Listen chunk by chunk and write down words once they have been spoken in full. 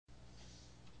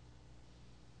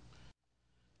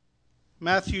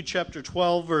Matthew chapter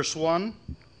 12, verse 1.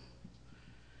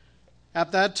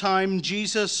 At that time,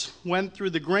 Jesus went through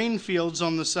the grain fields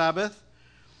on the Sabbath,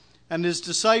 and his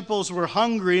disciples were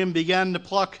hungry and began to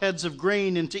pluck heads of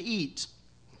grain and to eat.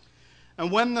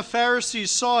 And when the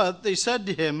Pharisees saw it, they said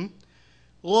to him,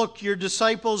 "Look, your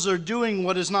disciples are doing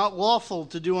what is not lawful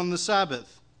to do on the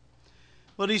Sabbath."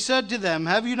 But he said to them,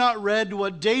 "Have you not read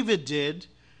what David did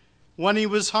when he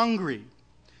was hungry,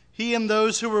 he and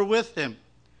those who were with him?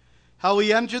 How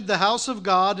he entered the house of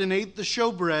God and ate the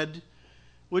showbread,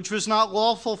 which was not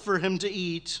lawful for him to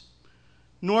eat,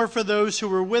 nor for those who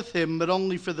were with him, but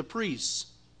only for the priests.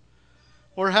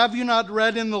 Or have you not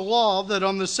read in the law that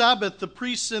on the Sabbath the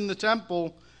priests in the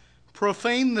temple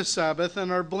profane the Sabbath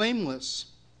and are blameless?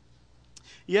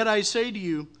 Yet I say to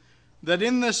you that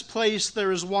in this place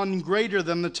there is one greater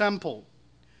than the temple.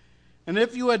 And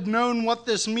if you had known what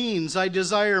this means, I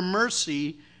desire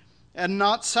mercy and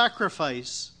not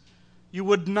sacrifice, you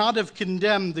would not have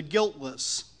condemned the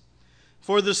guiltless.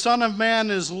 For the Son of Man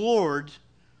is Lord,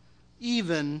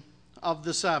 even of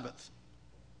the Sabbath."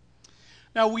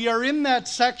 Now we are in that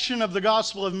section of the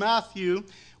Gospel of Matthew,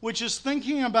 which is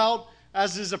thinking about,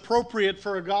 as is appropriate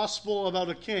for a gospel about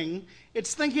a king,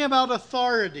 it's thinking about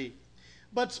authority,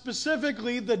 but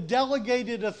specifically the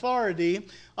delegated authority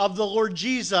of the Lord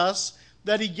Jesus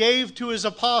that he gave to his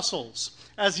apostles.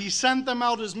 As he sent them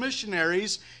out as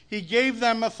missionaries, he gave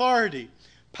them authority,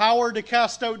 power to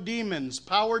cast out demons,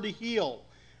 power to heal,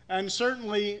 and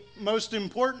certainly, most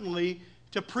importantly,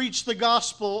 to preach the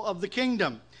gospel of the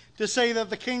kingdom, to say that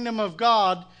the kingdom of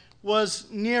God was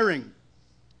nearing.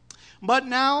 But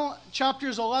now,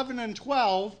 chapters 11 and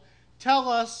 12 tell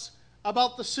us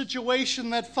about the situation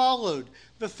that followed.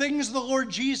 The things the Lord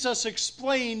Jesus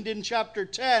explained in chapter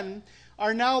 10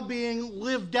 are now being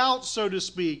lived out, so to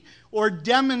speak, or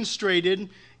demonstrated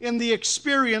in the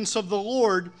experience of the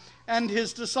Lord and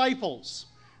his disciples.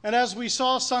 And as we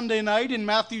saw Sunday night in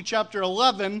Matthew chapter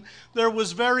 11, there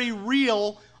was very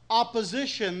real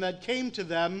opposition that came to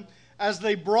them as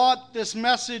they brought this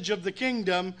message of the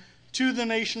kingdom to the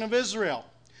nation of Israel.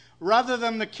 Rather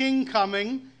than the king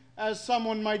coming, as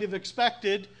someone might have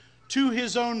expected, to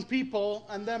his own people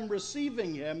and them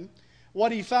receiving him,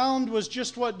 what he found was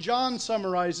just what John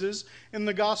summarizes in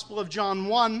the Gospel of John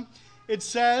 1. It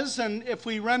says, and if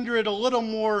we render it a little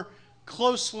more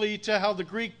closely to how the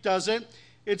Greek does it,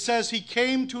 it says he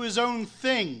came to his own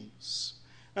things.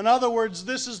 In other words,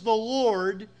 this is the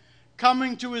Lord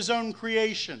coming to his own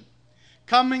creation,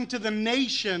 coming to the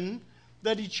nation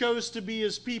that he chose to be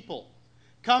his people,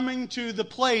 coming to the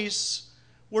place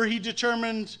where he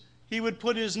determined he would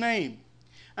put his name.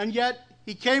 And yet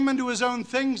he came into his own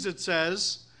things, it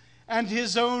says, and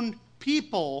his own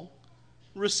people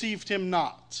received him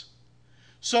not.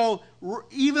 So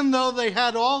even though they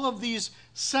had all of these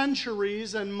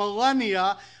centuries and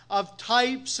millennia of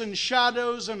types and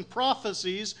shadows and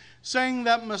prophecies saying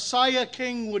that Messiah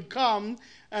King would come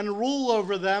and rule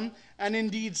over them and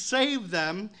indeed save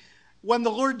them, when the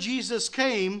Lord Jesus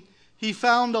came, he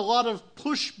found a lot of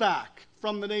pushback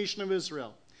from the nation of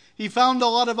Israel. He found a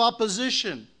lot of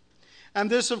opposition. And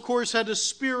this, of course, had a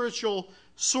spiritual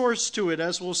source to it,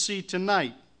 as we'll see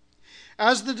tonight.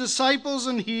 As the disciples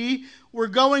and he were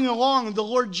going along, the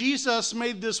Lord Jesus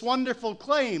made this wonderful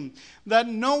claim that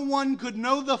no one could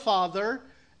know the Father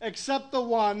except the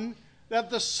one that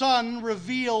the Son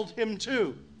revealed him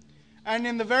to. And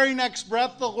in the very next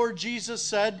breath, the Lord Jesus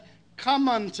said, "Come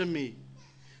unto me."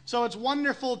 So it's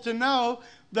wonderful to know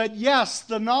that, yes,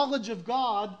 the knowledge of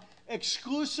God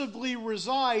exclusively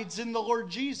resides in the Lord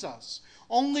Jesus.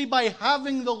 Only by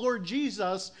having the Lord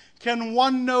Jesus can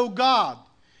one know God.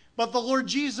 But the Lord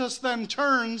Jesus then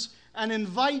turns and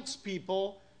invites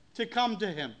people to come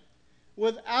to him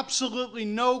with absolutely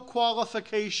no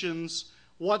qualifications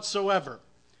whatsoever.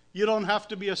 You don't have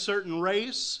to be a certain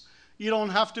race. You don't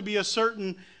have to be a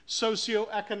certain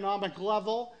socioeconomic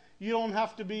level. You don't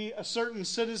have to be a certain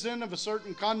citizen of a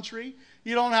certain country.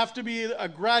 You don't have to be a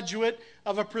graduate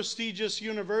of a prestigious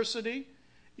university.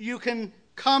 You can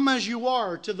come as you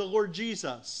are to the Lord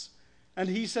Jesus, and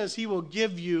he says he will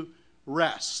give you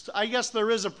rest. I guess there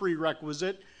is a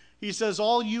prerequisite. He says,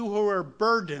 all you who are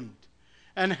burdened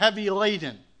and heavy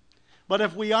laden. But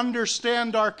if we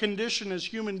understand our condition as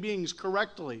human beings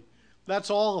correctly, that's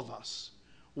all of us.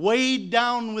 Weighed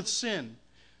down with sin,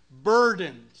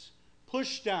 burdened,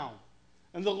 pushed down.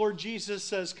 And the Lord Jesus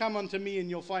says, "Come unto me and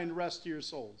you'll find rest to your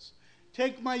souls.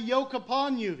 Take my yoke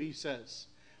upon you," he says,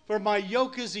 "for my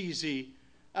yoke is easy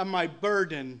and my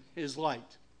burden is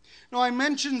light." Now I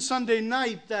mentioned Sunday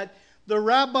night that the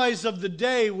rabbis of the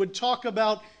day would talk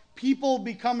about people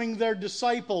becoming their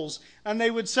disciples. And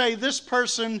they would say, this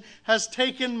person has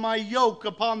taken my yoke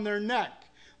upon their neck.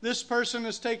 This person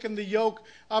has taken the yoke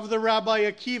of the Rabbi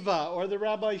Akiva or the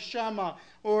Rabbi Shammah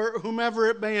or whomever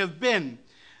it may have been.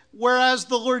 Whereas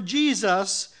the Lord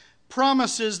Jesus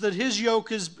promises that his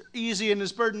yoke is easy and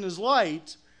his burden is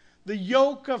light, the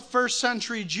yoke of first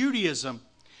century Judaism,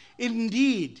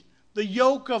 indeed, the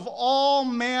yoke of all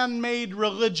man-made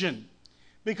religion,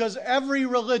 because every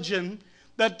religion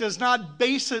that does not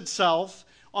base itself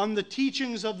on the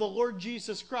teachings of the Lord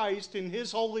Jesus Christ in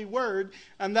his holy word,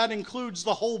 and that includes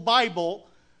the whole Bible,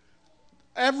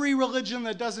 every religion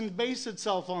that doesn't base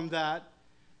itself on that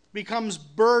becomes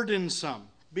burdensome,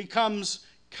 becomes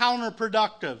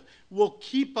counterproductive, will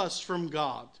keep us from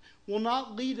God, will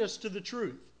not lead us to the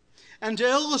truth. And to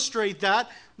illustrate that,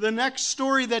 the next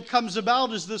story that comes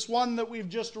about is this one that we've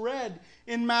just read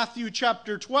in Matthew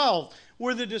chapter 12,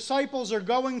 where the disciples are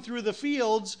going through the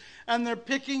fields and they're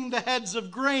picking the heads of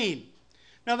grain.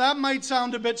 Now that might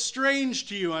sound a bit strange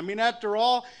to you. I mean, after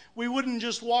all, we wouldn't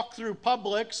just walk through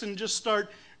Publix and just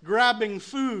start grabbing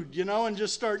food, and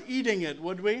just start eating it,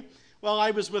 would we? Well,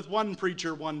 I was with one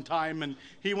preacher one time, and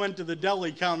he went to the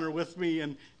deli counter with me,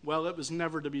 and, well, it was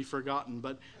never to be forgotten.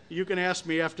 But you can ask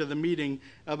me after the meeting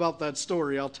about that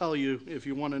story. I'll tell you if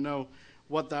you want to know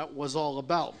what that was all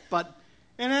about. But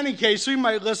in any case, we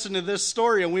might listen to this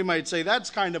story, and we might say,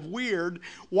 that's kind of weird.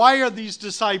 Why are these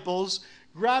disciples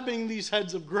grabbing these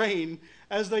heads of grain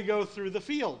as they go through the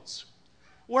fields?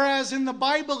 Whereas in the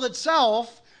Bible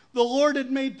itself, the Lord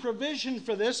had made provision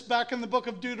for this back in the book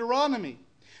of Deuteronomy.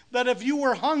 That if you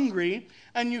were hungry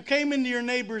and you came into your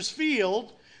neighbor's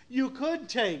field, you could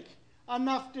take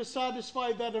enough to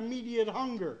satisfy that immediate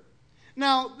hunger.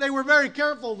 Now, they were very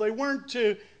careful. They weren't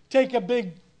to take a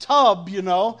big tub,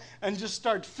 and just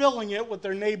start filling it with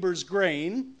their neighbor's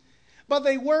grain. But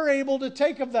they were able to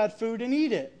take of that food and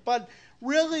eat it. But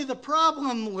really the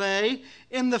problem lay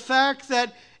in the fact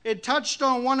that it touched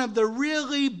on one of the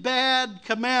really bad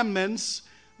commandments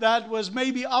that was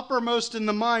maybe uppermost in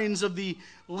the minds of the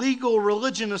legal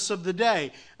religionists of the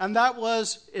day. And that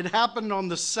was, it happened on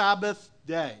the Sabbath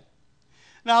day.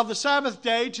 Now, the Sabbath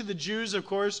day to the Jews, of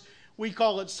course, we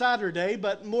call it Saturday,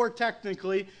 but more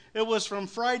technically, it was from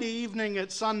Friday evening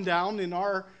at sundown, in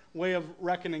our way of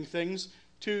reckoning things,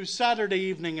 to Saturday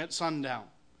evening at sundown.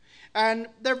 And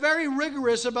they're very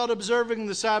rigorous about observing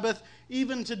the Sabbath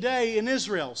even today in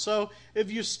Israel. So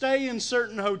if you stay in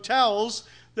certain hotels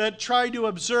that try to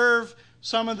observe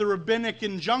some of the rabbinic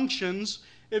injunctions,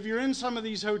 if you're in some of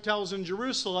these hotels in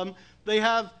Jerusalem, they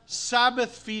have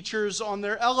Sabbath features on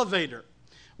their elevator,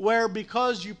 where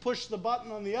because you push the button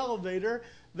on the elevator,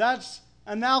 that's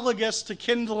analogous to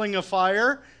kindling a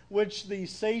fire, which the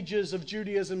sages of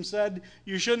Judaism said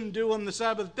you shouldn't do on the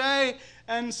Sabbath day.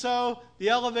 And so the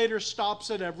elevator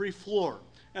stops at every floor.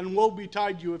 And woe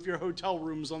betide you if your hotel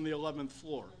room's on the 11th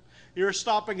floor. You're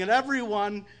stopping at every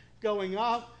one, going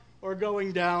up or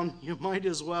going down. You might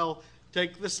as well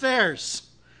take the stairs.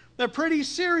 They're pretty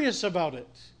serious about it.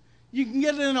 You can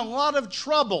get in a lot of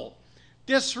trouble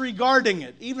disregarding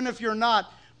it, even if you're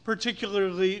not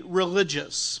particularly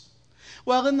religious.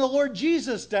 Well, in the Lord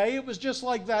Jesus' day, it was just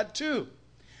like that too.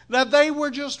 That they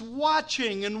were just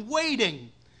watching and waiting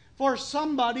for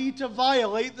somebody to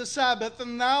violate the Sabbath.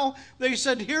 And now they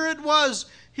said, here it was.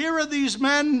 Here are these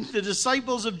men, the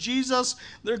disciples of Jesus.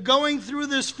 They're going through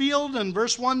this field. And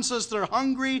verse 1 says they're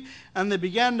hungry. And they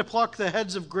began to pluck the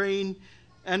heads of grain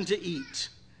and to eat.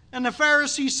 And the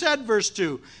Pharisees said, verse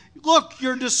 2, look,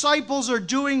 your disciples are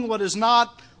doing what is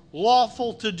not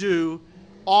lawful to do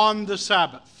on the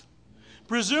Sabbath.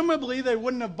 Presumably, they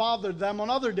wouldn't have bothered them on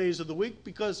other days of the week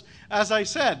because, as I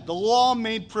said, the law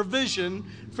made provision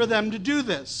for them to do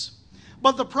this.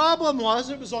 But the problem was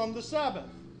it was on the Sabbath.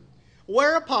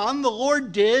 Whereupon the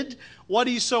Lord did what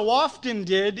he so often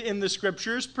did in the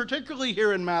Scriptures, particularly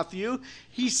here in Matthew.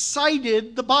 He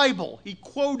cited the Bible. He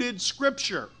quoted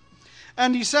Scripture.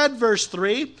 And he said, verse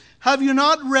 3, have you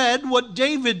not read what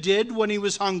David did when he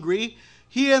was hungry,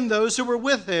 he and those who were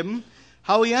with him,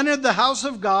 how he entered the house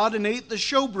of God and ate the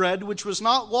showbread, which was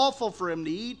not lawful for him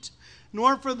to eat,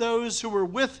 nor for those who were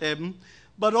with him,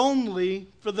 but only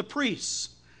for the priests.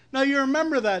 Now you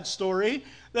remember that story,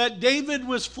 that David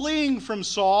was fleeing from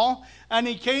Saul, and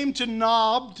he came to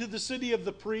Nob, to the city of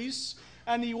the priests,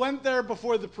 and he went there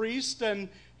before the priest, and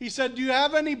he said, do you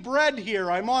have any bread here?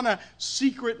 I'm on a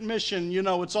secret mission.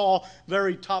 It's all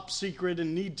very top secret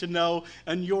and need to know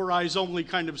and your eyes only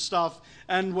kind of stuff.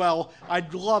 And, well,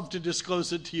 I'd love to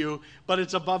disclose it to you, but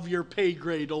it's above your pay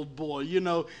grade, old boy.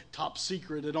 Top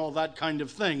secret and all that kind of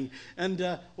thing. And,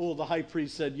 the high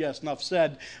priest said, yes, enough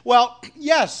said. Well,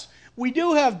 yes, We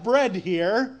do have bread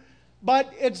here,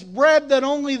 but it's bread that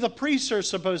only the priests are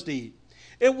supposed to eat.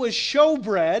 It was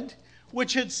showbread,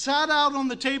 which had sat out on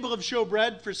the table of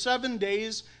showbread for 7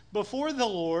 days before the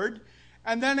Lord,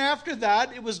 and then after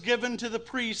that it was given to the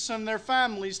priests and their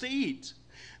families to eat.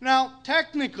 Now,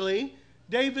 technically,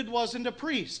 David wasn't a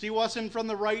priest. He wasn't from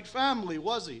the right family,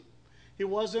 was he? He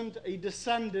wasn't a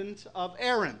descendant of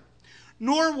Aaron.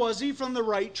 Nor was he from the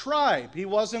right tribe. He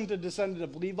wasn't a descendant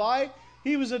of Levi.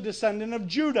 He was a descendant of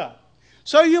Judah.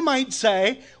 So you might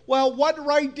say, well, what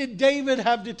right did David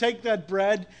have to take that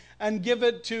bread and give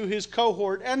it to his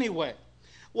cohort anyway?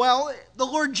 Well, the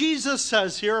Lord Jesus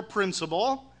says here a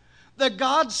principle that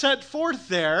God set forth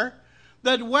there,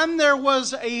 that when there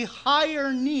was a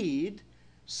higher need,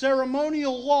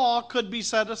 ceremonial law could be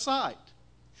set aside.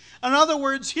 In other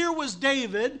words, here was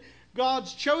David,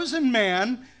 God's chosen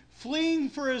man, fleeing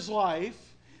for his life,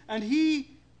 and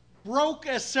he broke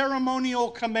a ceremonial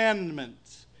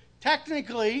commandment.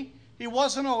 Technically, he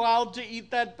wasn't allowed to eat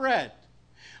that bread.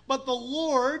 But the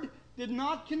Lord did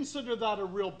not consider that a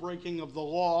real breaking of the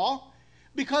law,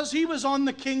 because he was on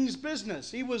the king's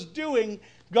business. He was doing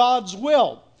God's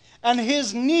will. And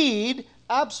his need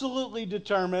absolutely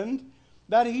determined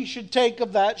that he should take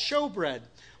of that showbread,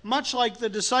 much like the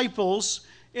disciples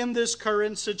in this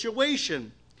current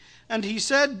situation. And he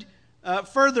said,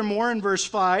 furthermore, in verse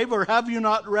 5, or have you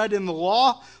not read in the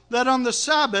law that on the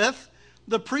Sabbath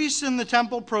the priests in the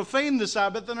temple profane the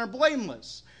Sabbath and are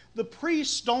blameless? The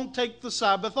priests don't take the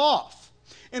Sabbath off.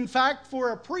 In fact,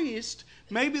 for a priest,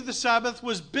 maybe the Sabbath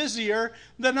was busier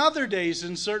than other days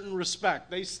in certain respect.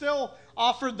 They still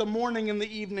offered the morning and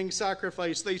the evening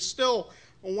sacrifice. They still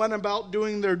went about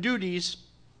doing their duties,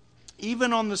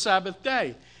 even on the Sabbath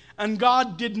day. And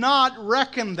God did not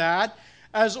reckon that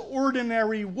as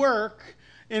ordinary work.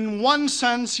 In one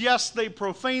sense, yes, they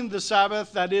profaned the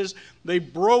Sabbath. That is, they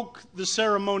broke the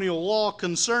ceremonial law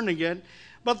concerning it.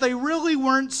 But they really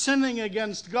weren't sinning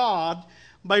against God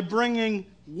by bringing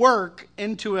work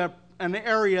into an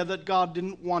area that God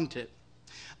didn't want it.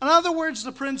 In other words,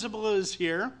 the principle is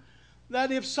here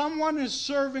that if someone is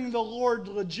serving the Lord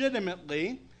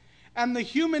legitimately, and the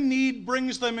human need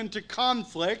brings them into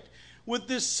conflict with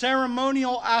this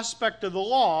ceremonial aspect of the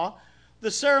law, the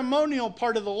ceremonial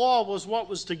part of the law was what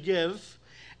was to give,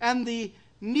 and the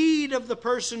need of the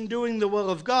person doing the will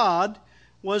of God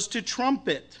was to trump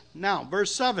it. Now,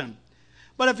 verse 7.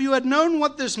 But if you had known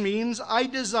what this means, I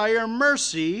desire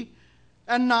mercy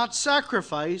and not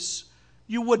sacrifice,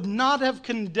 you would not have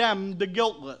condemned the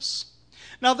guiltless.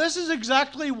 Now, this is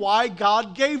exactly why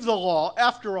God gave the law,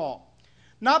 after all.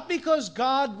 Not because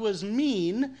God was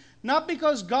mean, not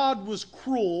because God was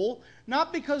cruel,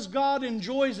 not because God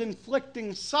enjoys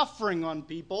inflicting suffering on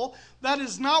people. That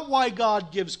is not why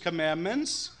God gives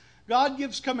commandments. God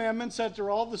gives commandments, after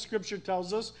all, the Scripture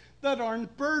tells us, that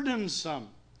aren't burdensome.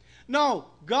 No,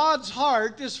 God's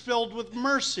heart is filled with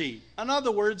mercy. In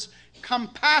other words,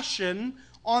 compassion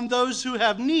on those who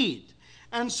have need.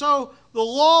 And so the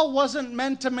law wasn't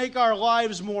meant to make our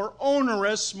lives more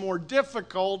onerous, more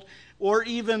difficult, or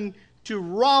even to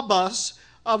rob us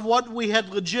of what we had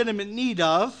legitimate need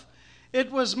of. It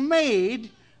was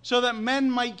made so that men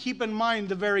might keep in mind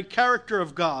the very character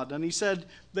of God. And he said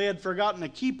they had forgotten a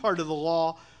key part of the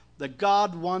law, that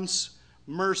God wants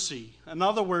mercy. In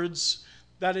other words,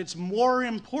 that it's more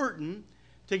important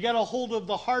to get a hold of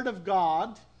the heart of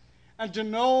God and to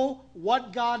know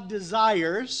what God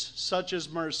desires, such as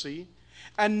mercy,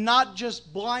 and not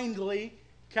just blindly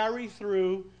carry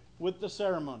through with the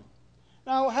ceremony.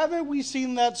 Now, haven't we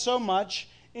seen that so much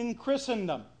in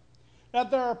Christendom? That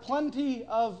there are plenty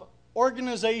of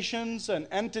organizations and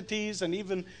entities and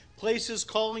even places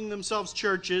calling themselves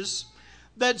churches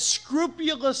that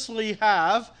scrupulously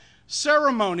have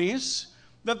ceremonies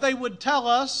that they would tell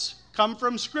us come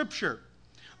from Scripture.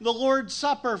 The Lord's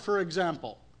Supper, for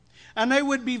example. And they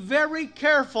would be very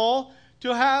careful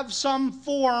to have some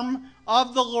form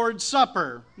of the Lord's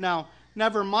Supper. Now,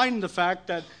 never mind the fact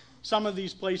that some of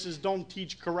these places don't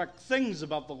teach correct things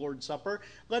about the Lord's Supper.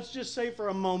 Let's just say for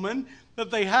a moment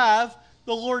that they have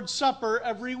the Lord's Supper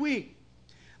every week.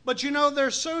 But you know,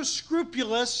 they're so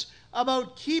scrupulous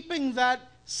about keeping that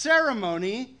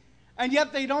ceremony, and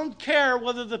yet they don't care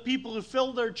whether the people who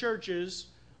fill their churches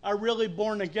are really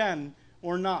born again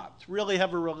or not, really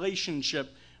have a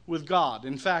relationship with God.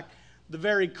 In fact, the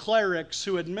very clerics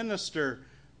who administer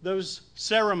those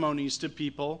ceremonies to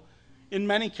people, in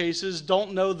many cases,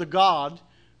 don't know the God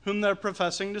whom they're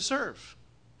professing to serve.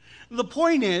 The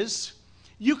point is,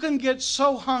 you can get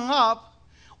so hung up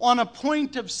on a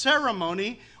point of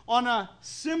ceremony, on a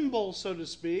symbol, so to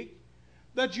speak,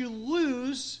 that you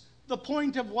lose the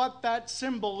point of what that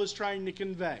symbol is trying to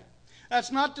convey. That's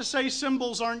not to say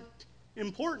symbols aren't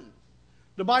important.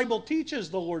 The Bible teaches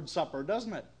the Lord's Supper,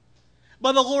 doesn't it?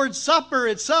 But the Lord's Supper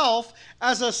itself,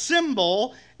 as a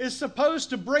symbol, is supposed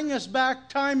to bring us back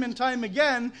time and time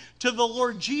again to the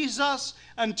Lord Jesus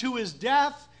and to his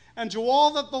death and to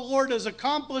all that the Lord has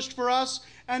accomplished for us,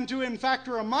 and to, in fact,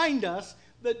 remind us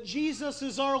that Jesus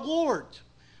is our Lord.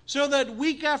 So that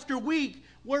week after week,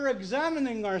 we're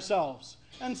examining ourselves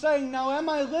and saying, now, am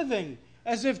I living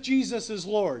as if Jesus is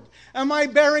Lord? Am I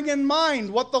bearing in mind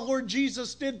what the Lord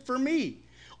Jesus did for me?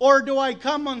 Or do I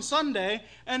come on Sunday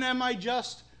and am I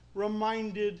just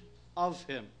reminded of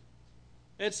him?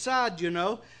 It's sad,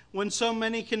 when so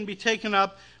many can be taken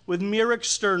up with mere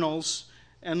externals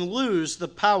and lose the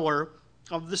power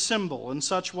of the symbol. And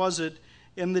such was it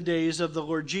in the days of the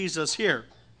Lord Jesus here.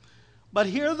 But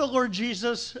here the Lord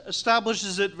Jesus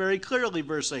establishes it very clearly,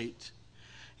 verse 8.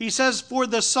 He says, for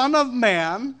the Son of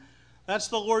Man, that's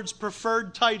the Lord's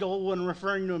preferred title when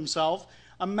referring to himself,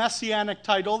 a messianic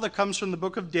title that comes from the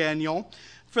book of Daniel.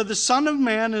 For the Son of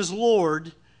Man is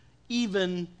Lord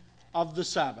even of the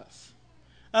Sabbath.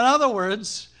 In other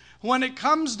words, when it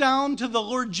comes down to the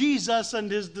Lord Jesus and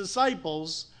his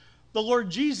disciples, the Lord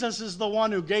Jesus is the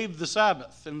one who gave the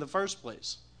Sabbath in the first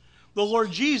place. The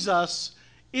Lord Jesus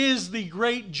is the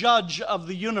great judge of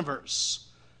the universe.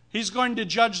 He's going to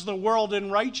judge the world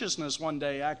in righteousness one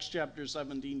day, Acts chapter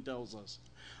 17 tells us.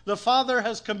 The Father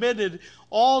has committed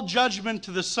all judgment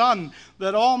to the Son,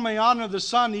 that all may honor the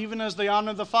Son even as they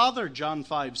honor the Father, John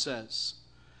 5 says.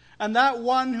 And that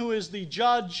one who is the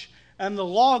judge and the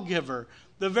lawgiver,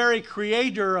 the very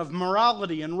creator of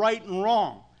morality and right and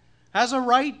wrong, has a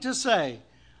right to say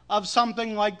of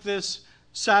something like this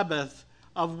Sabbath,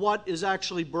 of what is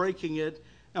actually breaking it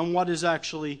and what is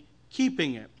actually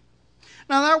keeping it.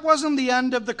 Now, that wasn't the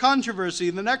end of the controversy.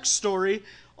 The next story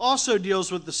also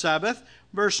deals with the Sabbath.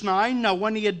 Verse 9, now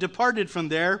when he had departed from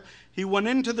there, he went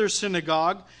into their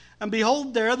synagogue, and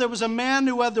behold, there was a man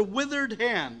who had the withered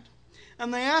hand.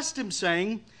 And they asked him,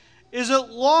 saying, is it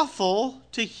lawful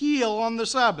to heal on the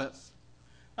Sabbath?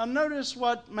 Now notice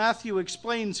what Matthew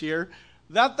explains here,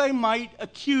 that they might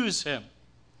accuse him.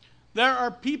 There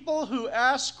are people who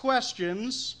ask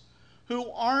questions who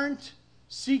aren't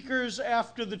seekers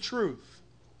after the truth.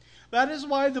 That is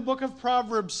why the book of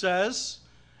Proverbs says,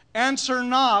 answer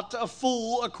not a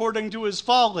fool according to his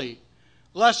folly,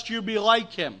 lest you be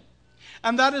like him.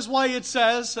 And that is why it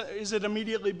says, is it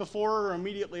immediately before or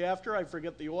immediately after? I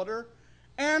forget the order.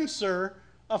 Answer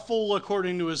a fool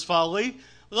according to his folly,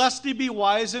 lest he be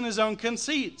wise in his own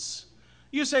conceits.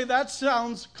 You say, that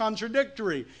sounds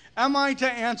contradictory. Am I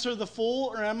to answer the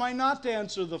fool or am I not to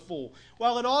answer the fool?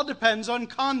 Well, it all depends on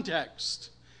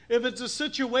context. If it's a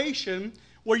situation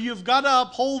where you've got to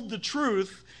uphold the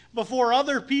truth before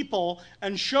other people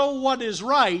and show what is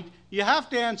right, you have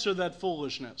to answer that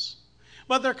foolishness.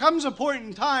 But there comes a point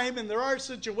in time, and there are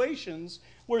situations,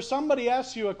 where somebody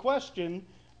asks you a question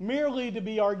merely to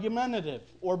be argumentative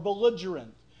or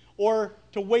belligerent or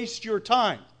to waste your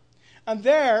time. And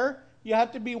there, you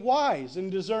have to be wise in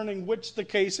discerning which the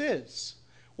case is,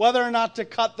 whether or not to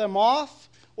cut them off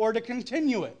or to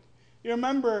continue it. You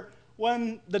remember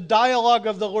when the dialogue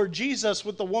of the Lord Jesus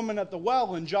with the woman at the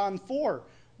well in John 4,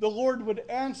 the Lord would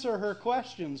answer her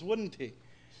questions, wouldn't he?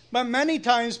 But many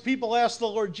times people asked the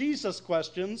Lord Jesus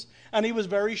questions, and he was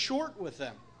very short with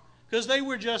them because they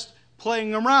were just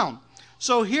playing around.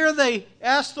 So here they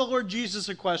asked the Lord Jesus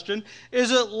a question,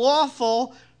 is it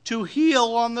lawful to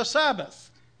heal on the Sabbath?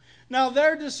 Now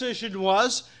their decision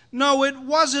was, no, it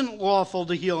wasn't lawful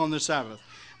to heal on the Sabbath.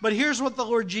 But here's what the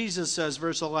Lord Jesus says,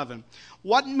 verse 11.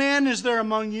 What man is there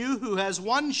among you who has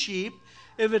one sheep,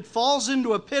 if it falls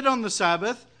into a pit on the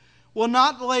Sabbath, will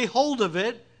not lay hold of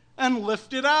it and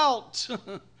lift it out?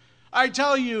 I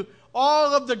tell you,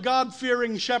 all of the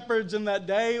God-fearing shepherds in that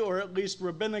day, or at least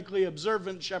rabbinically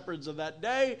observant shepherds of that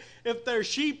day, if their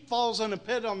sheep falls in a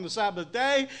pit on the Sabbath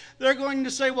day, they're going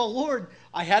to say, well, Lord,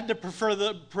 I had to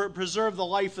preserve the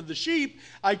life of the sheep.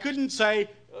 I couldn't say,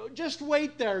 just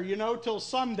wait there, till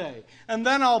Sunday, and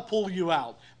then I'll pull you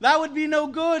out. That would be no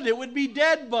good. It would be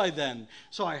dead by then.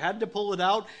 So I had to pull it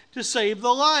out to save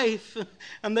the life.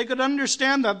 And they could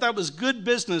understand that. That was good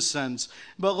business sense.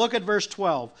 But look at verse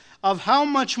 12. Of how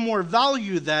much more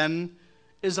value, then,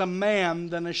 is a man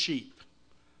than a sheep?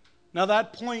 Now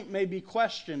that point may be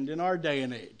questioned in our day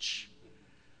and age,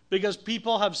 because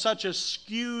people have such a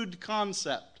skewed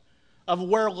concept of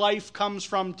where life comes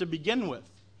from to begin with.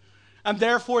 And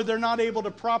therefore, they're not able to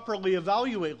properly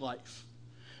evaluate life.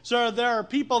 So there are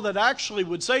people that actually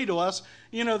would say to us,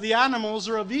 the animals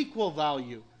are of equal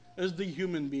value as the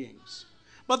human beings.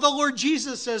 But the Lord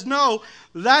Jesus says, no,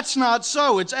 that's not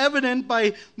so. It's evident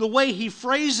by the way he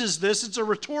phrases this. It's a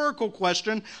rhetorical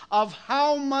question of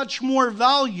how much more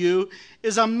value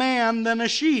is a man than a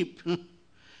sheep.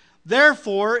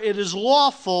 Therefore, it is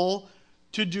lawful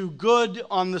to do good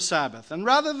on the Sabbath. And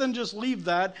rather than just leave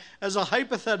that as a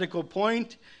hypothetical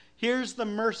point, here's the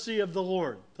mercy of the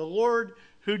Lord. The Lord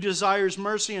who desires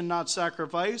mercy and not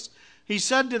sacrifice. He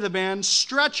said to the man,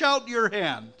 stretch out your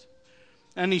hand.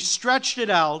 And he stretched it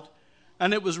out,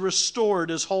 and it was restored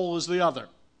as whole as the other.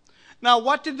 Now,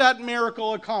 what did that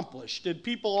miracle accomplish? Did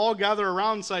people all gather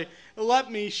around and say, let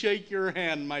me shake your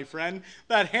hand, my friend?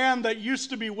 That hand that used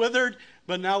to be withered,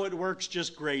 but now it works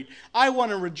just great. I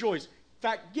want to rejoice. In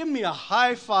fact, give me a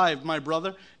high five, my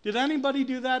brother. Did anybody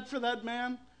do that for that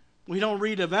man? We don't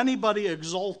read of anybody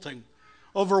exulting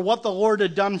over what the Lord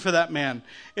had done for that man.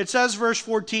 It says, verse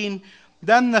 14,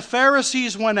 then the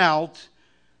Pharisees went out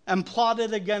and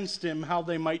plotted against him how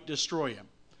they might destroy him.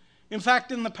 In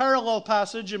fact, in the parallel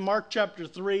passage in Mark chapter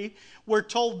 3, we're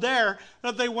told there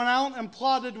that they went out and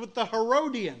plotted with the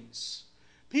Herodians,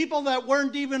 people that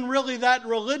weren't even really that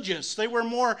religious. They were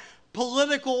more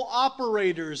political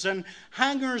operators and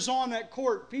hangers-on at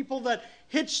court, people that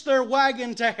hitched their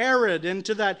wagon to Herod and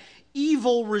to that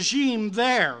evil regime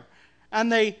there.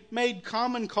 And they made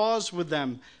common cause with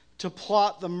them to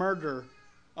plot the murder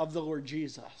of the Lord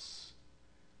Jesus.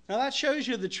 Now that shows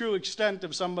you the true extent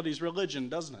of somebody's religion,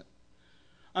 doesn't it?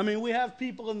 I mean, we have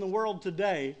people in the world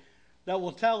today that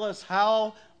will tell us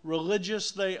how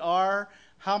religious they are,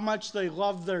 how much they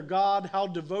love their God, how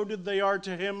devoted they are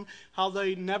to him, how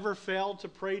they never fail to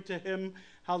pray to him,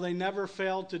 how they never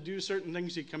fail to do certain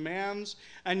things he commands,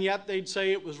 and yet they'd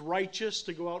say it was righteous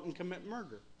to go out and commit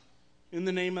murder in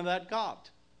the name of that God.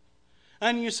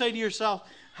 And you say to yourself,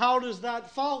 how does that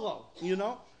follow?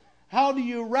 How do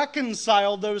you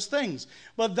reconcile those things?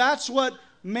 But that's what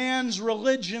man's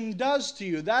religion does to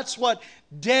you. That's what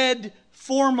dead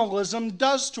formalism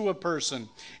does to a person.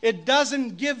 It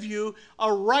doesn't give you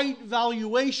a right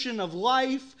valuation of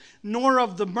life, nor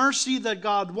of the mercy that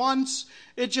God wants.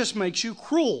 It just makes you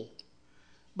cruel.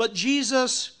 But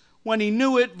Jesus, when he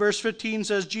knew it, verse 15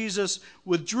 says, Jesus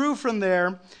withdrew from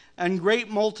there, and great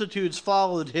multitudes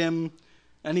followed him,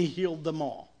 and he healed them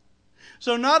all.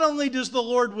 So not only does the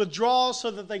Lord withdraw so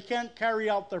that they can't carry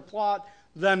out their plot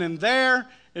then and there,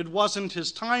 it wasn't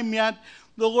his time yet,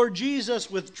 the Lord Jesus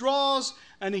withdraws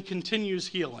and he continues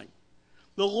healing.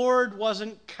 The Lord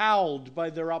wasn't cowed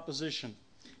by their opposition.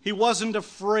 He wasn't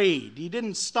afraid. He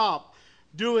didn't stop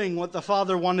doing what the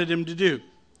Father wanted him to do.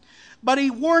 But he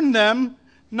warned them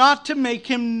not to make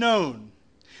him known,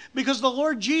 because the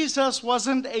Lord Jesus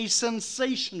wasn't a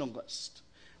sensationalist.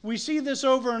 We see this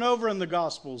over and over in the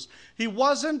Gospels. He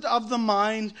wasn't of the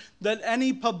mind that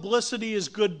any publicity is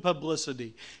good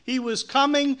publicity. He was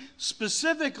coming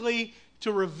specifically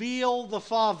to reveal the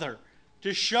Father,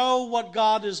 to show what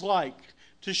God is like,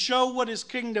 to show what his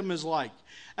kingdom is like.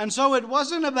 And so it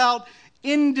wasn't about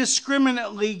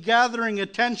indiscriminately gathering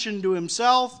attention to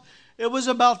himself. It was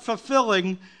about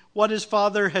fulfilling what his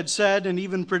Father had said and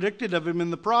even predicted of him in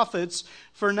the prophets.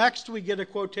 For next we get a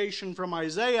quotation from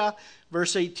Isaiah,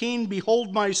 verse 18,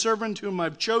 behold my servant whom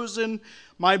I've chosen,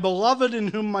 my beloved in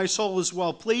whom my soul is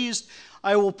well pleased.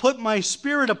 I will put my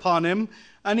spirit upon him,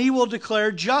 and he will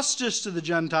declare justice to the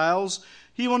Gentiles.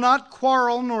 He will not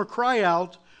quarrel nor cry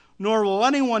out, nor will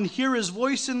anyone hear his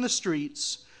voice in the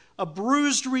streets. A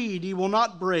bruised reed he will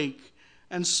not break,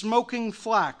 and smoking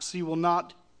flax he will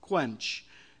not quench,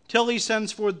 till he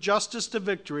sends forth justice to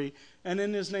victory, and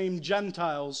in his name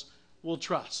Gentiles will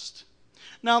trust.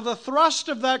 Now, the thrust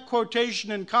of that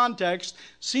quotation in context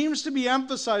seems to be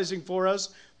emphasizing for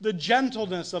us the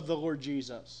gentleness of the Lord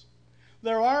Jesus.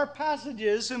 There are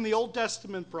passages in the Old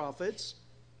Testament prophets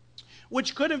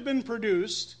which could have been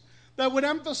produced that would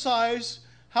emphasize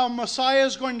how Messiah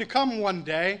is going to come one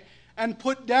day and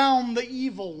put down the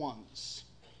evil ones.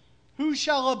 Who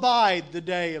shall abide the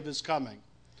day of his coming?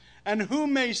 And who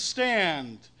may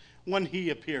stand when he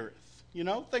appeareth?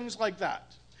 Things like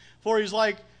that. For he's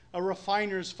like a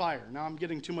refiner's fire. Now I'm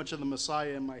getting too much of the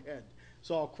Messiah in my head,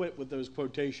 so I'll quit with those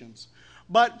quotations.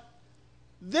 But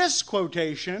this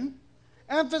quotation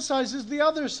emphasizes the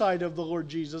other side of the Lord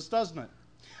Jesus, doesn't it?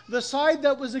 The side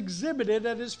that was exhibited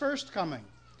at his first coming.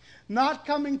 Not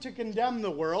coming to condemn the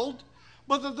world,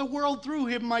 but that the world through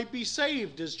him might be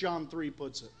saved, as John 3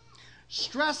 puts it.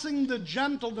 Stressing the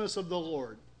gentleness of the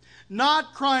Lord.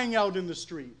 Not crying out in the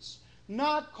streets,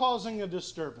 not causing a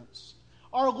disturbance.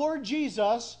 Our Lord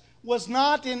Jesus was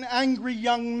not an angry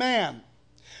young man.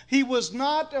 He was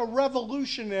not a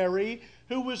revolutionary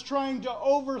who was trying to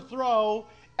overthrow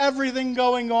everything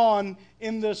going on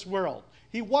in this world.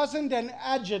 He wasn't an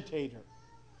agitator.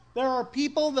 There are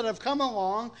people that have come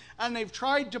along and they've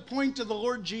tried to point to the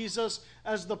Lord Jesus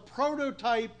as the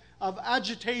prototype of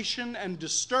agitation and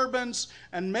disturbance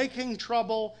and making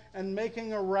trouble and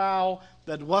making a row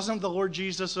that wasn't the Lord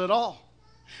Jesus at all.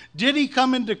 Did he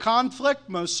come into conflict?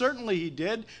 Most certainly he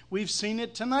did. We've seen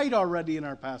it tonight already in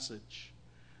our passage.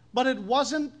 But it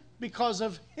wasn't because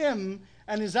of him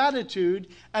and his attitude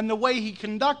and the way he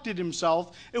conducted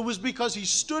himself. It was because he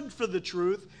stood for the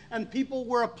truth and people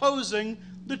were opposing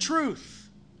the truth.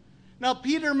 Now,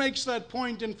 Peter makes that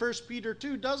point in 1 Peter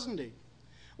 2, doesn't he?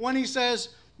 When he says,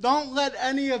 don't let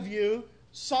any of you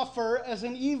suffer as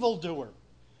an evildoer.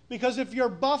 Because if you're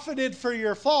buffeted for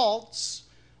your faults,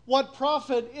 what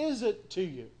profit is it to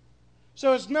you?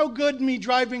 So it's no good me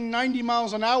driving 90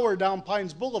 miles an hour down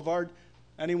Pines Boulevard.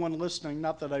 Anyone listening,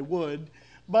 not that I would,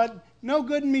 but no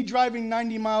good me driving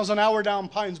 90 miles an hour down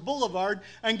Pines Boulevard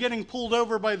and getting pulled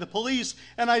over by the police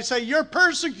and I say, you're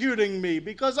persecuting me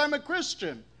because I'm a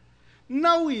Christian.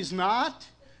 No, he's not.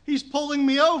 He's pulling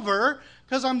me over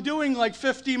because I'm doing like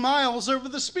 50 miles over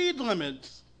the speed limit.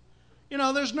 You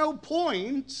know, there's no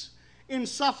point in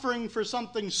suffering for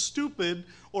something stupid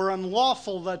or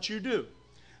unlawful that you do.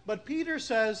 But Peter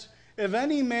says, if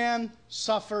any man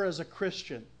suffer as a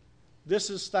Christian, this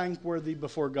is thankworthy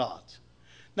before God.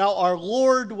 Now, our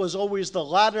Lord was always the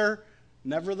latter,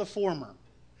 never the former.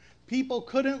 People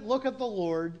couldn't look at the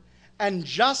Lord and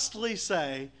justly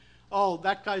say, oh,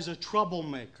 that guy's a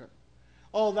troublemaker.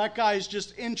 Oh, that guy's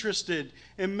just interested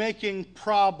in making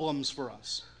problems for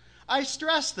us. I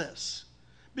stress this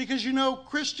because, you know,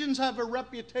 Christians have a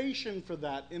reputation for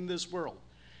that in this world,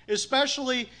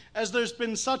 especially as there's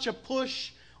been such a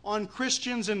push on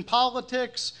Christians in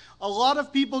politics. A lot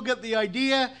of people get the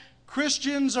idea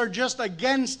Christians are just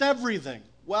against everything.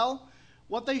 Well,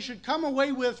 what they should come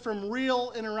away with from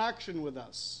real interaction with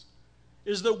us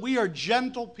is that we are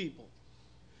gentle people.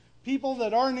 People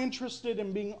that aren't interested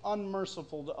in being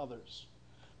unmerciful to others.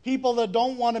 People that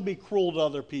don't want to be cruel to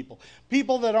other people.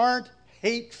 People that aren't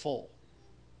hateful,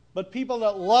 but people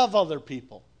that love other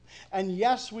people. And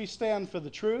yes, we stand for the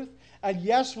truth. And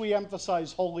yes, we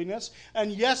emphasize holiness.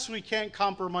 And yes, we can't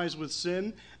compromise with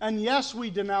sin. And yes, we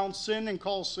denounce sin and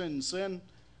call sin sin.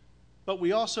 But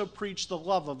we also preach the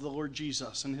love of the Lord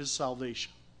Jesus and his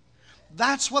salvation.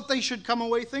 That's what they should come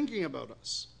away thinking about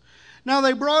us. Now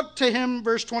they brought to him,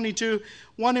 verse 22,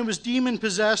 one who was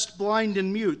demon-possessed, blind,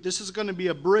 and mute. This is going to be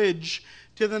a bridge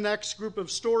to the next group of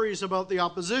stories about the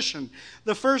opposition.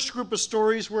 The first group of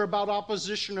stories were about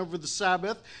opposition over the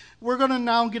Sabbath. We're going to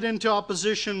now get into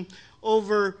opposition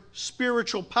over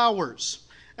spiritual powers.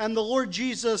 And the Lord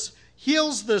Jesus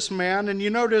heals this man, and you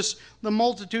notice the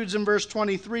multitudes in verse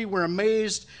 23 were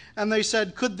amazed, and they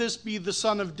said, could this be the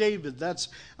son of David? That's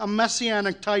a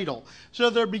messianic title. So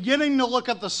they're beginning to look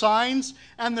at the signs,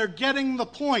 and they're getting the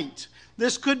point.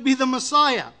 This could be the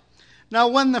Messiah. Now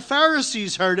when the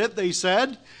Pharisees heard it, they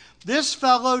said, this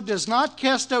fellow does not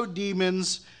cast out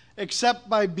demons except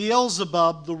by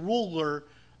Beelzebub, the ruler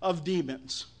of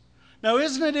demons. Now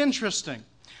isn't it interesting?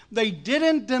 They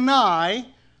didn't deny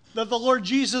that the Lord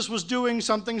Jesus was doing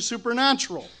something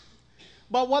supernatural.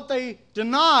 But what they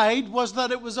denied was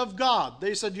that it was of God.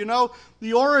 They said, you know,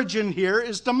 the origin here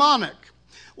is demonic,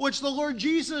 which the Lord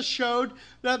Jesus showed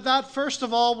that first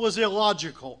of all was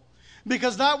illogical,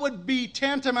 because that would be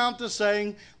tantamount to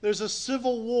saying there's a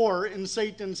civil war in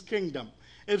Satan's kingdom.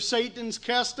 If Satan's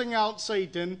casting out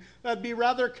Satan, that'd be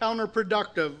rather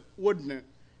counterproductive, wouldn't it?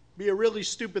 Be a really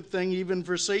stupid thing even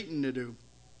for Satan to do.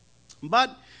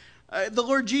 But the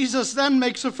Lord Jesus then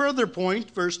makes a further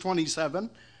point, verse 27.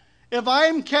 If I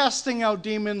am casting out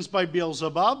demons by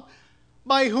Beelzebub,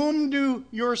 by whom do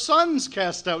your sons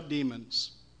cast out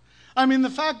demons? I mean, the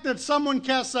fact that someone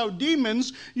casts out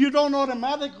demons, you don't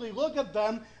automatically look at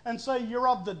them and say you're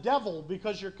of the devil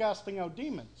because you're casting out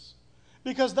demons.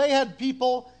 Because they had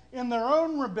people in their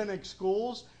own rabbinic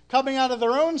schools, coming out of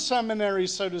their own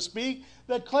seminaries, so to speak,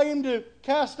 that claimed to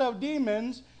cast out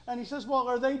demons. And he says, well,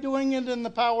 are they doing it in the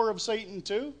power of Satan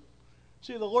too?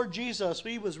 See, the Lord Jesus,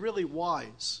 he was really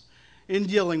wise in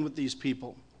dealing with these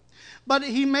people. But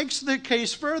he makes the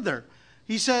case further.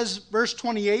 He says, verse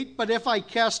 28, but if I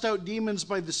cast out demons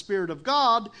by the Spirit of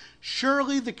God,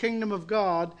 surely the kingdom of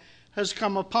God has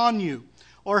come upon you.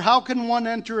 Or how can one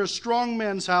enter a strong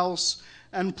man's house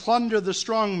and plunder the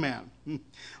strong man?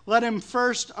 Let him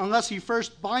first, unless he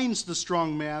first binds the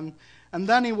strong man, and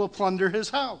then he will plunder his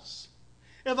house.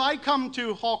 If I come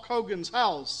to Hulk Hogan's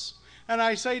house and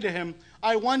I say to him,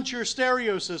 I want your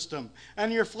stereo system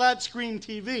and your flat screen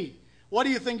TV, what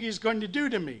do you think he's going to do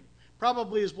to me?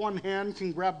 Probably his one hand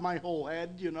can grab my whole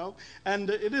head, And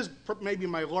it is maybe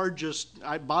my largest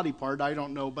body part, I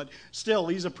don't know. But still,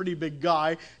 he's a pretty big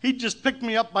guy. He'd just pick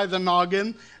me up by the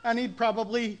noggin, and he'd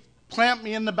probably plant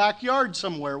me in the backyard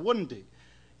somewhere, wouldn't he?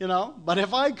 But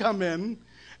if I come in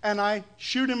and I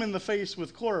shoot him in the face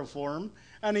with chloroform,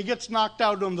 and he gets knocked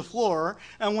out on the floor,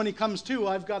 and when he comes to,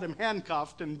 I've got him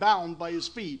handcuffed and bound by his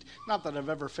feet. Not that I've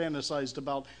ever fantasized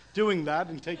about doing that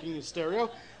and taking his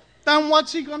stereo. Then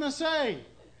what's he going to say?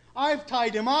 I've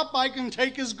tied him up, I can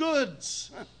take his goods.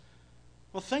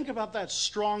 Well, think about that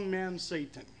strong man,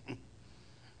 Satan.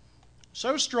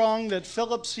 So strong that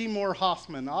Philip Seymour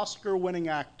Hoffman, Oscar-winning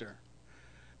actor,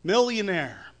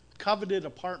 millionaire, coveted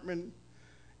apartment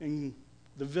in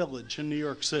the Village in New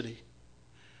York City,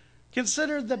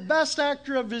 considered the best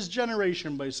actor of his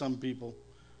generation by some people.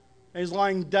 He's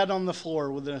lying dead on the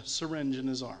floor with a syringe in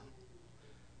his arm.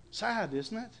 Sad,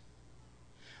 isn't it?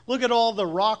 Look at all the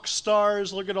rock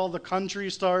stars. Look at all the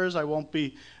country stars. I won't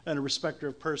be a respecter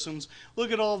of persons.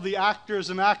 Look at all the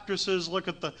actors and actresses. Look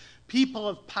at the people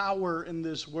of power in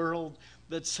this world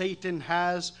that Satan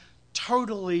has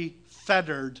totally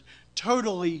fettered,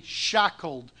 totally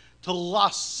shackled to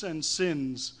lusts and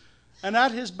sins, and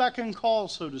at his beck and call,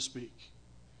 so to speak.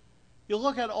 You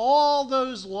look at all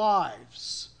those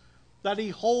lives that he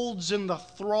holds in the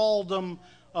thraldom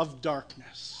of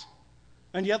darkness.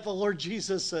 And yet the Lord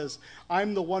Jesus says,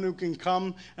 I'm the one who can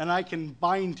come and I can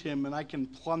bind him and I can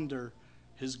plunder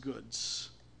his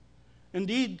goods.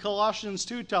 Indeed, Colossians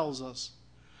 2 tells us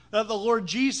that the Lord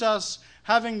Jesus,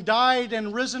 having died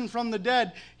and risen from the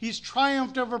dead, he's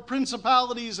triumphed over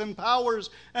principalities and powers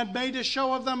and made a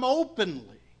show of them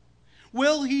openly.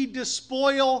 Will he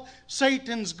despoil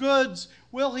Satan's goods?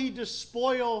 Will he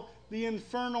despoil the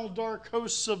infernal dark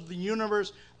hosts of the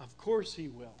universe? Of course he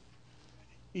will.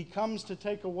 He comes to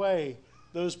take away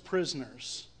those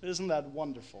prisoners. Isn't that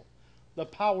wonderful? The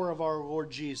power of our Lord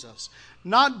Jesus.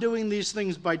 Not doing these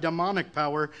things by demonic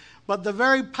power, but the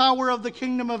very power of the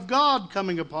kingdom of God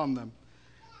coming upon them.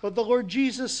 But the Lord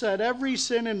Jesus said, every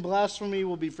sin and blasphemy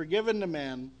will be forgiven to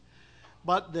man,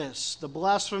 but this, the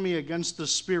blasphemy against the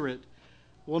Spirit,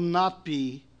 will not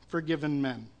be forgiven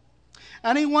men.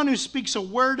 Anyone who speaks a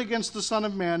word against the Son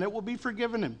of Man, it will be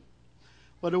forgiven him.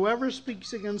 But whoever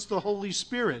speaks against the Holy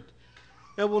Spirit,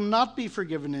 it will not be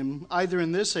forgiven him, either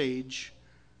in this age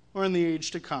or in the age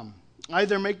to come.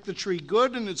 Either make the tree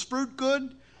good and its fruit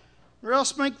good, or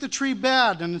else make the tree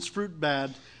bad and its fruit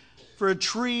bad. For a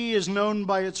tree is known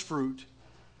by its fruit.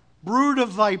 Brood of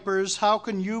vipers, how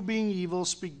can you, being evil,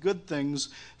 speak good things?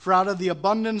 For out of the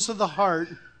abundance of the heart,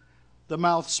 the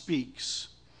mouth speaks.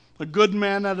 A good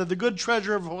man out of the good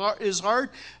treasure of his heart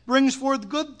brings forth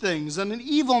good things, and an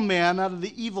evil man out of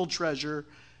the evil treasure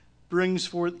brings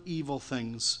forth evil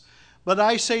things. But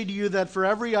I say to you that for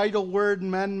every idle word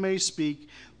men may speak,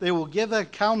 they will give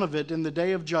account of it in the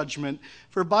day of judgment.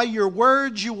 For by your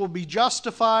words you will be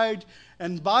justified,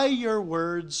 and by your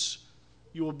words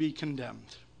you will be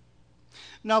condemned.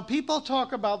 Now, people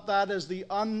talk about that as the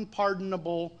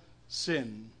unpardonable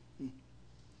sin.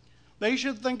 They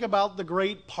should think about the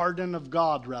great pardon of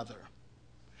God, rather.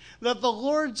 That the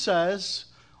Lord says,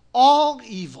 all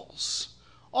evils,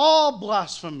 all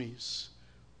blasphemies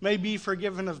may be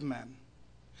forgiven of men.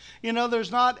 You know,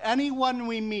 there's not anyone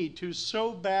we meet who's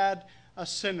so bad a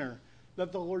sinner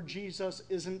that the Lord Jesus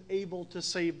isn't able to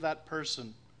save that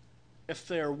person if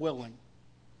they are willing.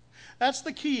 That's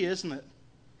the key, isn't it?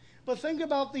 But think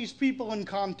about these people in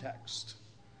context.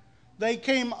 They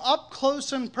came up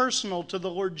close and personal to the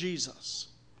Lord Jesus.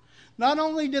 Not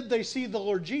only did they see the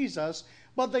Lord Jesus,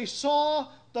 but they saw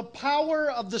the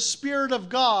power of the Spirit of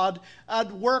God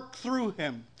at work through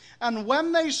him. And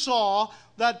when they saw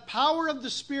that power of the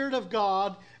Spirit of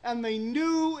God, and they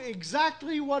knew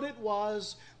exactly what it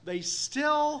was, they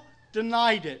still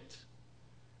denied it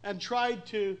and tried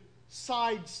to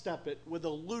sidestep it with a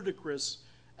ludicrous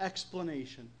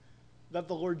explanation that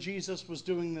the Lord Jesus was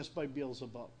doing this by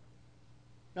Beelzebub.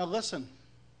 Now listen,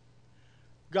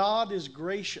 God is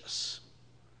gracious.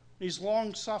 He's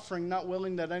long-suffering, not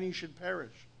willing that any should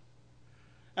perish.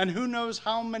 And who knows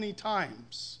how many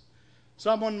times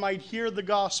someone might hear the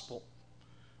gospel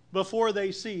before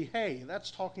they see, hey,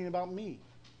 that's talking about me.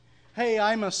 Hey,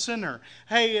 I'm a sinner.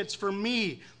 Hey, it's for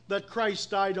me that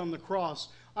Christ died on the cross.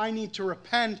 I need to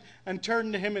repent and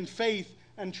turn to him in faith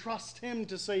and trust him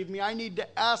to save me. I need to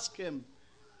ask him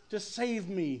to save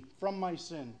me from my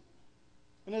sin.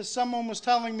 And as someone was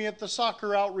telling me at the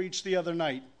soccer outreach the other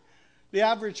night, the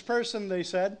average person, they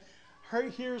said,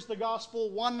 hears the gospel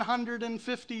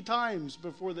 150 times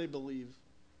before they believe.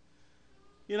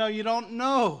 You know, you don't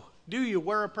know, do you,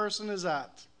 where a person is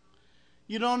at?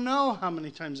 You don't know how many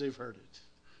times they've heard it.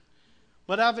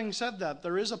 But having said that,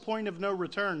 there is a point of no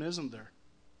return, isn't there?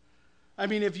 I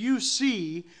mean, if you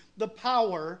see the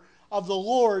power of the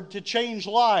Lord to change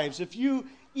lives, if you,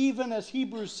 even as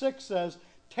Hebrews 6 says,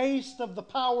 taste of the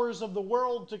powers of the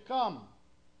world to come,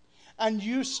 and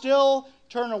you still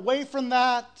turn away from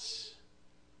that,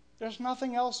 there's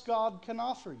nothing else God can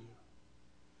offer you.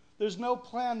 There's no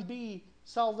plan B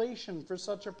salvation for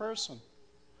such a person.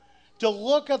 To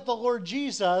look at the Lord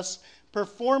Jesus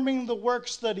performing the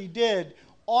works that he did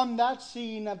on that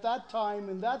scene, at that time,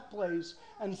 in that place,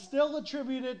 and still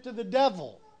attribute it to the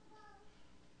devil,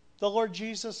 the Lord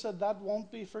Jesus said that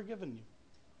won't be forgiven you.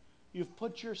 You've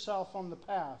put yourself on the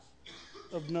path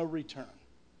of no return.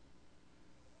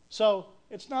 So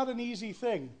it's not an easy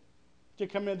thing to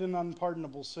commit an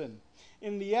unpardonable sin.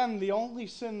 In the end, the only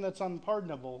sin that's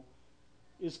unpardonable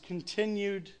is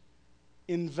continued,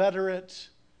 inveterate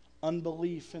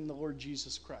unbelief in the Lord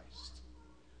Jesus Christ.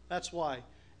 That's why,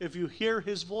 if you hear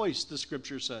his voice, the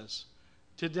scripture says,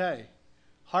 today,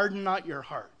 harden not your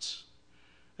hearts.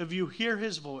 If you hear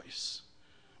his voice,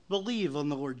 believe on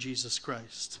the Lord Jesus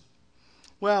Christ.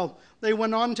 Well, they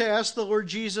went on to ask the Lord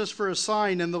Jesus for a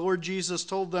sign, and the Lord Jesus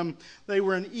told them they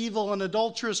were an evil and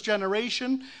adulterous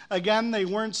generation. Again, they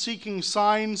weren't seeking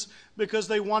signs because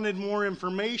they wanted more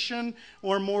information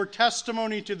or more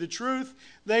testimony to the truth.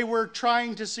 They were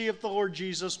trying to see if the Lord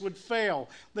Jesus would fail.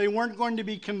 They weren't going to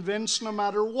be convinced no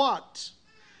matter what.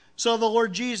 So the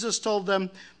Lord Jesus told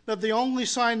them that the only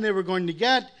sign they were going to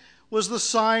get was the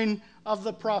sign of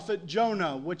the prophet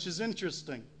Jonah, which is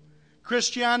interesting.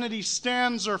 Christianity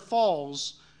stands or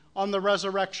falls on the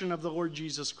resurrection of the Lord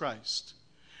Jesus Christ.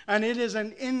 And it is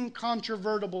an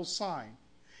incontrovertible sign.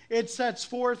 It sets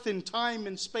forth in time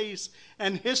and space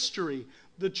and history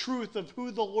the truth of who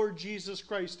the Lord Jesus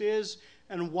Christ is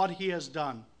and what he has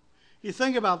done. You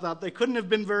think about that. They couldn't have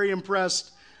been very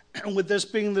impressed with this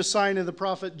being the sign of the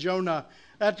prophet Jonah.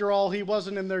 After all, he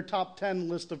wasn't in their top 10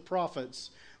 list of prophets.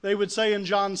 They would say in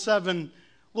John 7,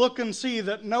 look and see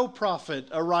that no prophet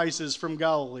arises from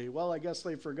Galilee. Well, I guess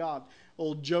they forgot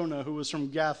old Jonah, who was from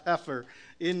Gath-Hepher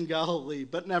in Galilee.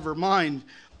 But never mind.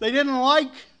 They didn't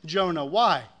like Jonah.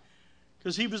 Why?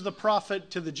 Because he was the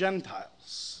prophet to the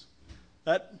Gentiles.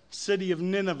 That city of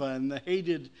Nineveh and the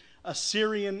hated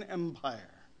Assyrian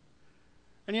Empire.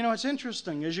 And you know, it's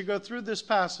interesting. As you go through this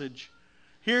passage,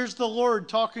 here's the Lord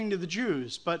talking to the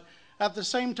Jews, but at the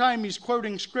same time, he's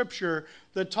quoting scripture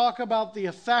that talk about the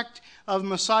effect of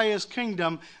Messiah's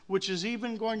kingdom, which is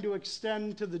even going to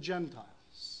extend to the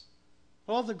Gentiles.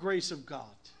 Oh, the grace of God.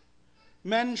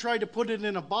 Men try to put it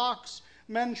in a box.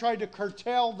 Men try to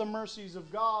curtail the mercies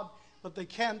of God, but they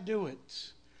can't do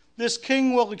it. This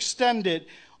king will extend it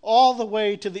all the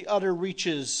way to the utter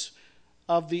reaches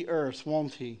of the earth,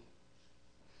 won't he?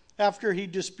 After he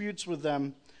disputes with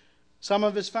them, some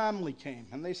of his family came,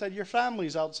 and they said, your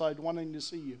family's outside wanting to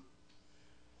see you.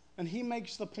 And he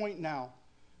makes the point now,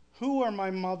 who are my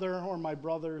mother or my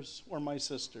brothers or my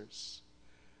sisters?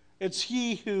 It's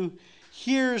he who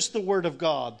hears the word of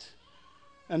God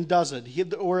and does it.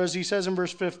 Or as he says in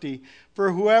verse 50,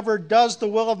 for whoever does the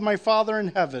will of my Father in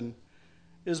heaven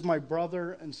is my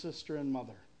brother and sister and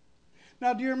mother.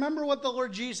 Now, do you remember what the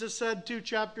Lord Jesus said 2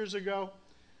 chapters ago?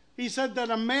 He said that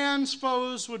a man's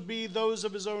foes would be those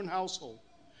of his own household.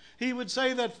 He would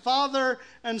say that father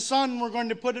and son were going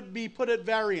to be put at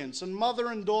variance, and mother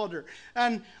and daughter.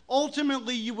 And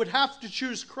ultimately, you would have to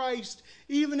choose Christ,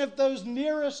 even if those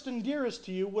nearest and dearest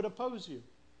to you would oppose you.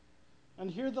 And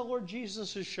here the Lord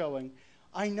Jesus is showing,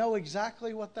 I know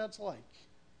exactly what that's like.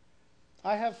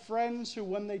 I have friends who,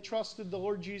 when they trusted the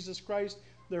Lord Jesus Christ,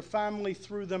 their family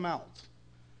threw them out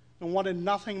and wanted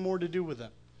nothing more to do with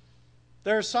them.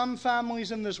 There are some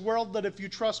families in this world that if you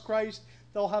trust Christ,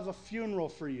 they'll have a funeral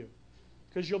for you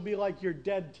because you'll be like you're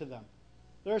dead to them.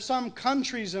 There are some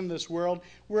countries in this world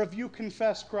where if you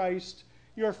confess Christ,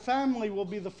 your family will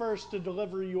be the first to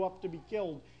deliver you up to be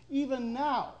killed, even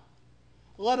now,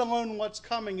 let alone what's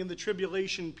coming in the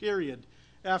tribulation period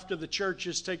after the church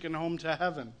is taken home to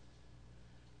heaven.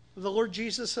 The Lord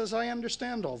Jesus says, I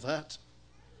understand all that.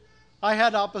 I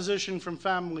had opposition from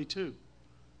family too.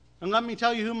 And let me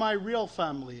tell you who my real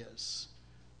family is.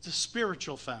 It's a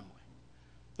spiritual family.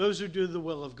 Those who do the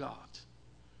will of God.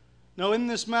 Now, in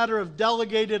this matter of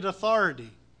delegated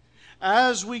authority,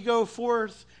 as we go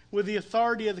forth with the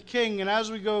authority of the king and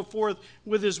as we go forth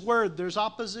with his word, there's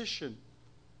opposition.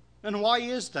 And why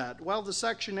is that? Well, the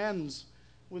section ends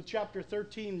with chapter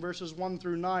 13, verses 1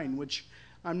 through 9, which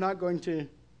I'm not going to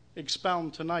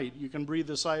expound tonight. You can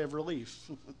breathe a sigh of relief.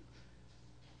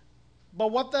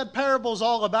 But what that parable is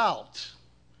all about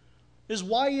is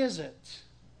why is it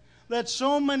that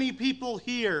so many people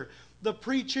hear the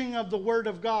preaching of the Word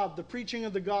of God, the preaching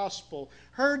of the gospel,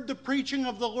 heard the preaching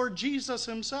of the Lord Jesus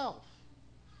himself,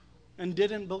 and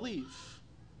didn't believe.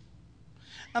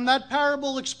 And that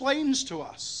parable explains to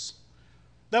us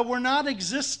that we're not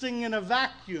existing in a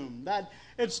vacuum, that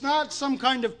it's not some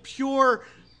kind of pure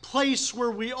place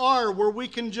where we are, where we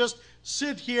can just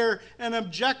sit here and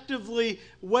objectively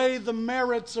weigh the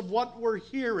merits of what we're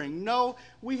hearing. No,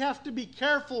 we have to be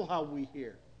careful how we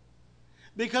hear,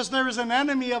 because there is an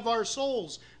enemy of our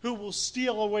souls who will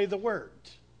steal away the word.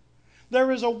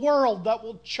 There is a world that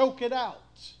will choke it out.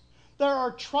 There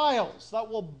are trials that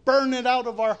will burn it out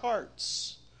of our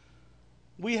hearts.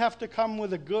 We have to come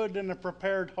with a good and a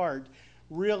prepared heart,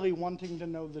 really wanting to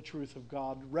know the truth of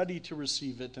God, ready to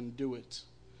receive it and do it.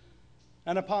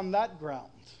 And upon that ground,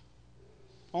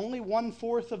 only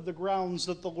 1/4 of the grounds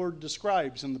that the Lord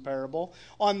describes in the parable,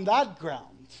 on that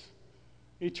ground,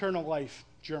 eternal life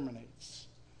germinates.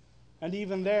 And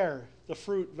even there, the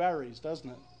fruit varies, doesn't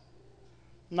it?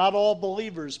 Not all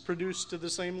believers produce to the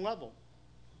same level.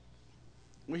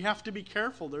 We have to be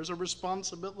careful. There's a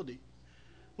responsibility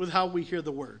with how we hear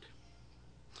the word.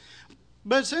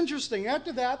 But it's interesting.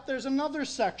 After that, there's another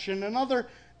section, another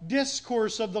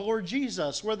discourse of the Lord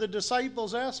Jesus, where the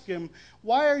disciples ask him,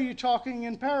 why are you talking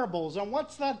in parables? And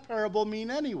what's that parable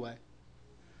mean anyway?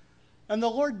 And the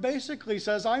Lord basically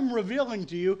says, I'm revealing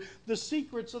to you the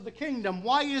secrets of the kingdom.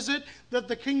 Why is it that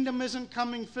the kingdom isn't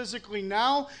coming physically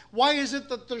now? Why is it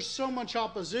that there's so much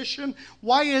opposition?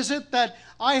 Why is it that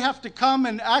I have to come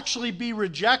and actually be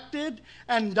rejected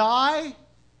and die?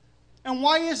 And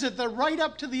why is it that right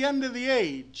up to the end of the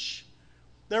age,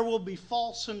 there will be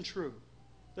false and true?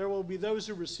 There will be those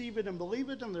who receive it and believe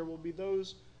it, and there will be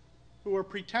those who are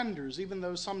pretenders, even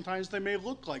though sometimes they may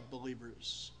look like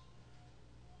believers.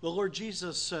 The Lord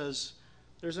Jesus says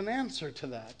there's an answer to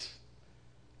that,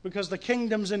 because the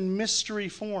kingdom's in mystery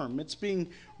form. It's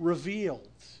being revealed.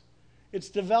 It's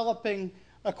developing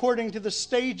according to the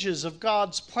stages of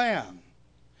God's plan.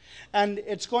 And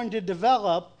it's going to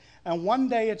develop, and one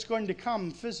day it's going to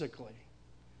come physically.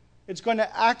 It's going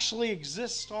to actually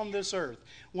exist on this earth.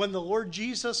 When the Lord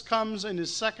Jesus comes in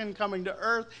his second coming to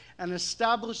earth and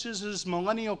establishes his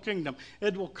millennial kingdom,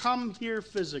 it will come here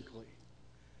physically.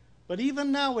 But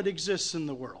even now it exists in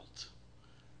the world,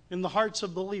 in the hearts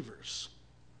of believers.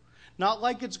 Not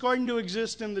like it's going to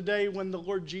exist in the day when the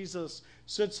Lord Jesus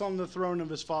sits on the throne of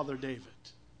his father David.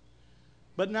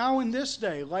 But now in this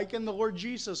day, like in the Lord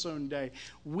Jesus' own day,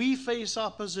 we face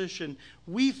opposition.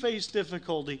 We face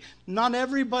difficulty. Not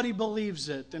everybody believes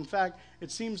it. In fact, it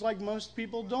seems like most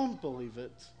people don't believe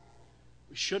it.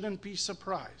 We shouldn't be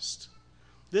surprised.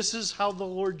 This is how the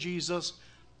Lord Jesus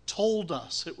told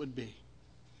us it would be.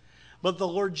 But the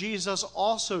Lord Jesus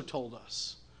also told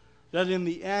us that in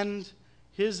the end,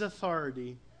 his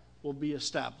authority will be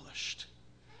established.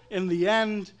 In the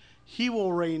end, he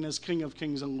will reign as King of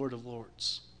Kings and Lord of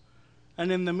Lords.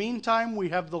 And in the meantime, we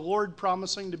have the Lord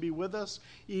promising to be with us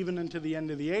even into the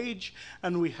end of the age.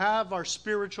 And we have our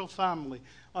spiritual family,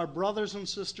 our brothers and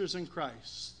sisters in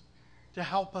Christ, to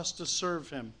help us to serve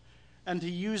him and to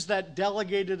use that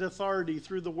delegated authority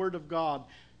through the Word of God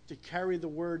to carry the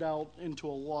word out into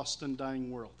a lost and dying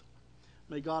world.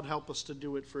 May God help us to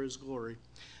do it for his glory.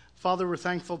 Father, we're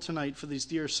thankful tonight for these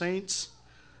dear saints.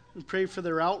 We pray for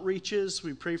their outreaches.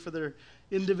 We pray for their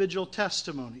individual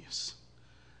testimonies.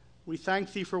 We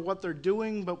thank thee for what they're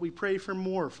doing, but we pray for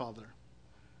more, Father.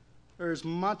 There is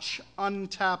much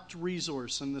untapped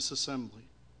resource in this assembly.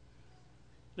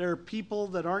 There are people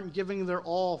that aren't giving their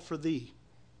all for thee.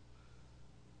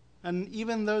 And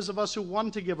even those of us who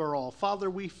want to give our all, Father,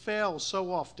 we fail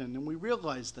so often, and we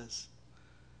realize this.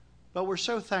 But we're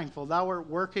so thankful thou art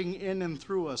working in and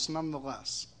through us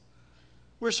nonetheless.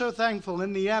 We're so thankful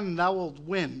in the end thou wilt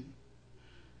win.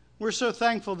 We're so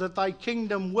thankful that thy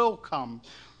kingdom will come.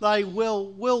 Thy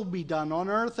will be done on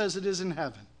earth as it is in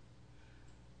heaven.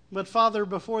 But Father,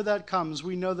 before that comes,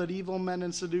 we know that evil men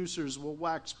and seducers will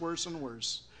wax worse and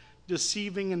worse,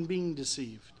 deceiving and being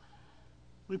deceived.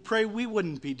 We pray we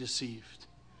wouldn't be deceived.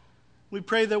 We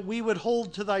pray that we would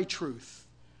hold to thy truth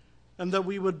and that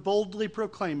we would boldly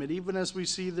proclaim it even as we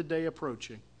see the day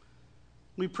approaching.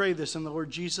 We pray this in the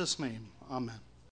Lord Jesus' name. Amen.